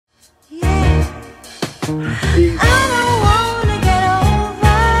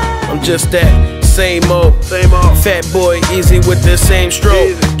I'm just that same old fat boy, easy with the same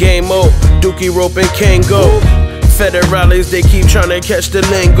stroke. Game mode, Dookie rope and Kango. Federales, they keep trying to catch the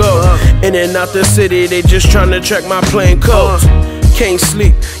lingo. In and out the city, they just trying to track my plain codes. Can't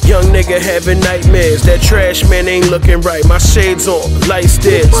sleep, young nigga having nightmares. That trash man ain't looking right, my shades on, light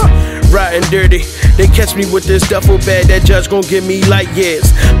stairs. Riding dirty, they catch me with this duffel bag. That judge gon' give me light years.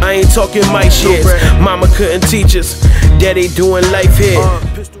 I ain't talking mice years. Mama couldn't teach us, daddy doing life here.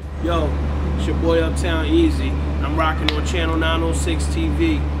 Yo, it's your boy Uptown EZY. I'm rocking on channel 906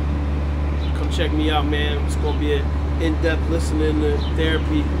 TV. Come check me out, man. It's gonna be an in-depth listening to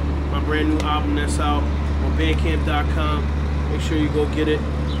Therapy, my brand new album that's out on bandcamp.com. Make sure you go get it.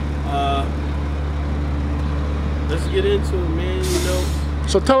 Let's get into it, man, you know.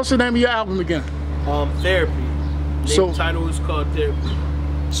 So tell us the name of your album again. Therapy. The title is called Therapy.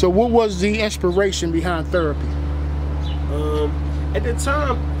 So what was the inspiration behind Therapy? At the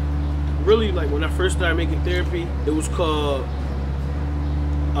time, really, like when I first started making Therapy, it was called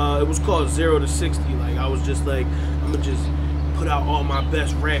 0 to 60. Like I was just like, I'm gonna just put out all my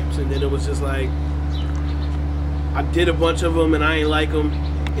best raps, and then it was just like I did a bunch of them and I ain't like them,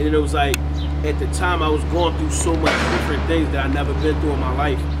 and then it was like at the time I was going through so much different things that I never been through in my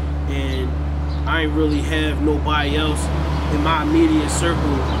life, and I ain't really have nobody else in my immediate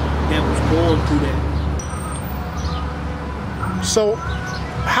circle that was going through that. So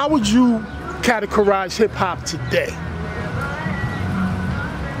how would you categorize hip-hop today?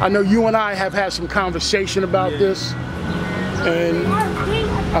 I know you and I have had some conversation about this, and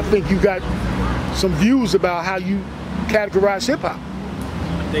I think you got some views about how you categorize hip-hop.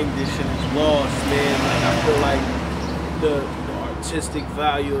 I think this shit is lost, man. Like I feel like the artistic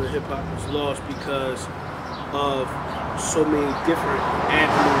value of hip-hop is lost because of so many different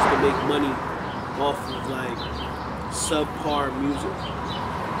avenues to make money off of like subpar music.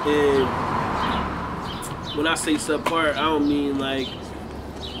 And when I say subpar, I don't mean like,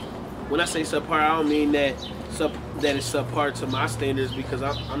 when I say subpar, I don't mean that it's subpar to my standards, because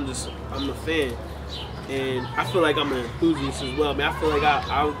I'm a fan, and I feel like I'm an enthusiast as well. Man, I feel like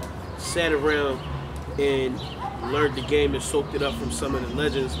I sat around and learned the game and soaked it up from some of the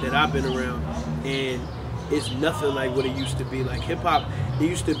legends that I've been around, and it's nothing like what it used to be. Like hip hop, there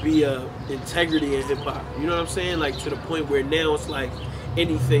used to be a integrity in hip hop. You know what I'm saying? Like to the point where now it's like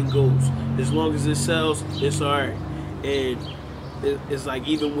anything goes. As long as it sells, it's alright. And it's like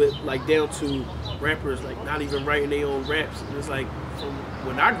even with like down to rappers like not even writing their own raps. And it's like from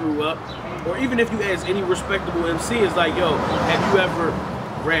when I grew up, or even if you ask any respectable MC, it's like, yo, have you ever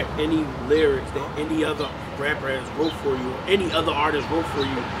rapped any lyrics that any other rapper has wrote for you or any other artist wrote for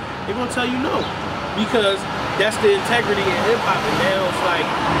you? They're gonna tell you no, because that's the integrity in hip hop. And now it's like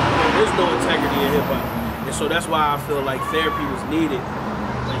there's no integrity in hip hop, and so that's why I feel like Therapy was needed.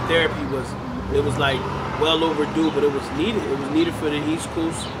 Like Therapy was like well overdue, but it was needed. It was needed for the East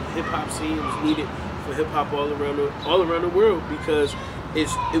Coast hip hop scene. It was needed for hip hop all around the world, because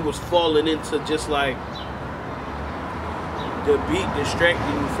it was falling into just like the beat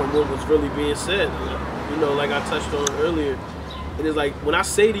distracting you from what was really being said. You know, like I touched on earlier. And it's like when I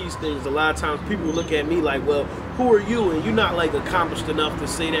say these things, a lot of times people look at me like, well, who are you? And you're not like accomplished enough to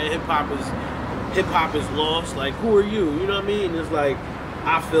say that hip hop is lost. Like, who are you? You know what I mean? It's like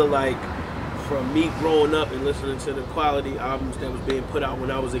I feel like from me growing up and listening to the quality albums that was being put out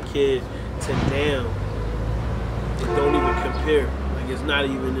when I was a kid to now, it don't even compare. Like it's not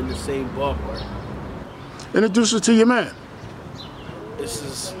even in the same ballpark. Introduce us to your man. This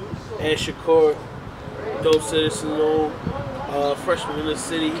is Shakur, dope citizen on, freshman in the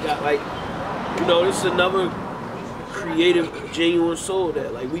city. He got like, you know, this is another creative, genuine soul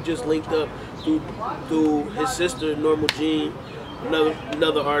that like we just linked up through his sister, Normal Jean,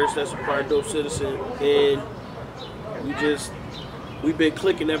 another artist that's a part of Dope Citizen, and we've been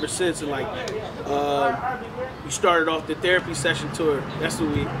clicking ever since. And like we started off the therapy session tour. That's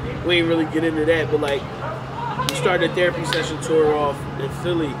what we ain't really get into that, but like we started the therapy session tour off in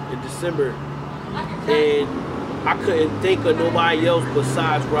Philly in December, and I couldn't think of nobody else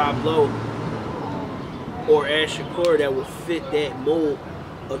besides Rob Lowe or Shakur that would fit that mold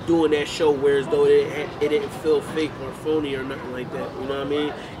of doing that show, whereas though it didn't feel fake or phony or nothing like that. You know what I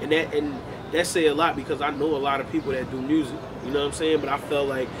mean? And that say a lot, because I know a lot of people that do music. You know what I'm saying? But I felt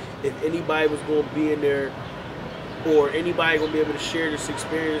like if anybody was going to be in there, or anybody going to be able to share this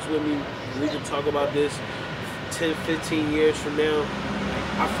experience with me, we can talk about this 10, 15 years from now,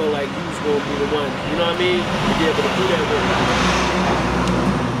 I felt like he was going to be the one. You know what I mean? To be able to do that with me.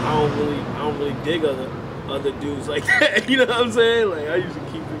 I don't really dig other dudes like that. You know what I'm saying? Like I used to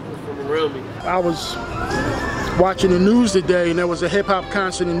keep it people from around me. I was watching the news today, and there was a hip-hop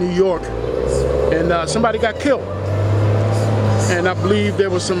concert in New York, and somebody got killed. And I believe there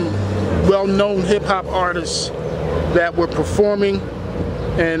were some well-known hip-hop artists that were performing,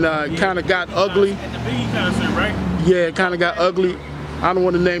 and kind of got ugly. At the Biggie concert, right? Yeah, it kind of got ugly. I don't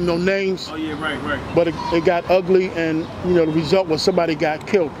want to name no names. Oh yeah, right. But it got ugly, and you know the result was somebody got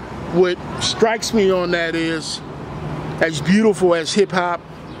killed. What strikes me on that is, as beautiful as hip hop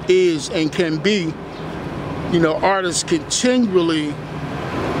is and can be, you know, artists continually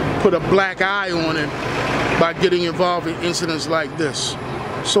put a black eye on it by getting involved in incidents like this.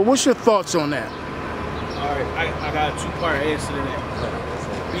 So what's your thoughts on that? All right, I got a two-part answer to that.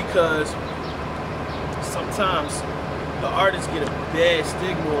 Because sometimes the artists get a bad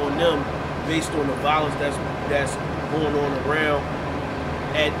stigma on them based on the violence that's going on around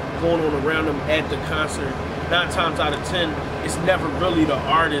them at the concert. 9 times out of 10, it's never really the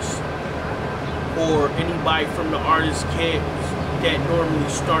artist or anybody from the artist camps that normally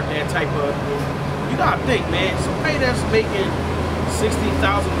start that type of. You gotta think, man. Somebody that's making $60,000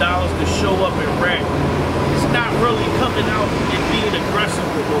 to show up and rap, it's not really coming out and being aggressive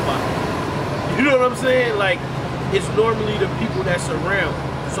with nobody. You know what I'm saying? Like, it's normally the people that's around.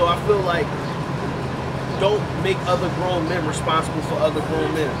 So I feel like, don't make other grown men responsible for other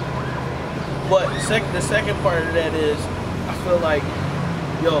grown men. But the second part of that is, I feel like,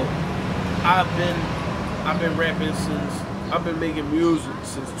 yo, I've been rapping since, I've been making music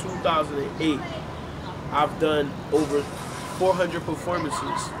since 2008. I've done over 400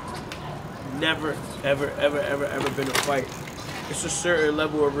 performances. Never, ever been a fight. It's a certain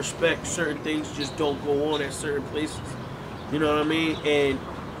level of respect. Certain things just don't go on at certain places. You know what I mean? And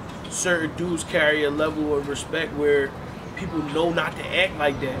certain dudes carry a level of respect where people know not to act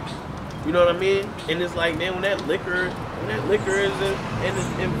like that. You know what I mean? And it's like, man, when that liquor is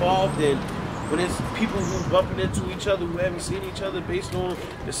involved, and when it's people who bumping into each other who haven't seen each other based on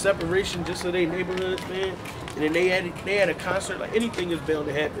the separation just of their neighborhoods, man. And then they had a concert, like, anything is bound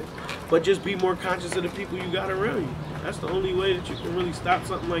to happen. But just be more conscious of the people you got around you. That's the only way that you can really stop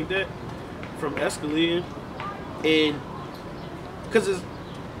something like that from escalating. And because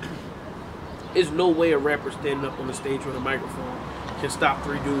there's no way a rapper standing up on the stage with a microphone can stop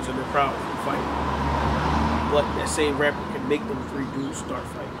 3 dudes in the crowd from fighting. But that same rapper can make them 3 dudes start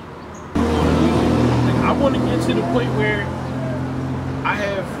fighting. I want to get to the point where I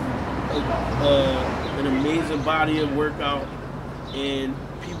have an amazing body of workout, and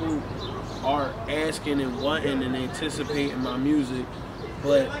people are asking and wanting and anticipating my music,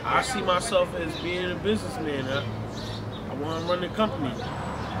 but I see myself as being a businessman. I want to run the company.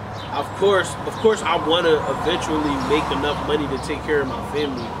 Of course, I want to eventually make enough money to take care of my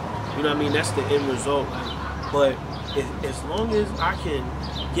family. You know what I mean? That's the end result. But as long as I can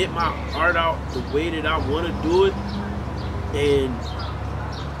get my art out the way that I want to do it, and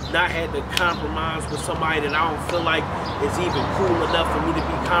not have to compromise with somebody that I don't feel like is even cool enough for me to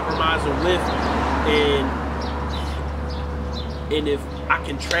be compromising with, and if I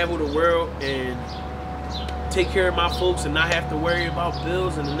can travel the world and take care of my folks and not have to worry about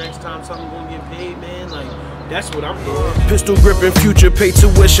bills, and the next time something gonna get paid, man, like, that's what I'm doing. Pistol gripping Future, pay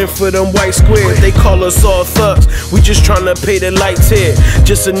tuition for them white squares. They call us all thugs, we just tryna pay the lights here.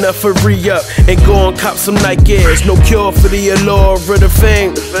 Just enough for re-up and go and cop some Nike Airs. No cure for the allure of the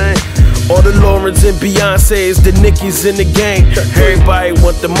fame. All the Laurens and Beyonces, the Nickies in the game. Everybody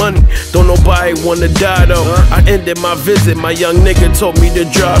want the money, don't nobody wanna die though. I ended my visit, my young nigga told me to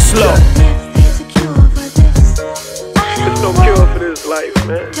drive slow. There's no cure for this life,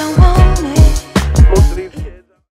 man.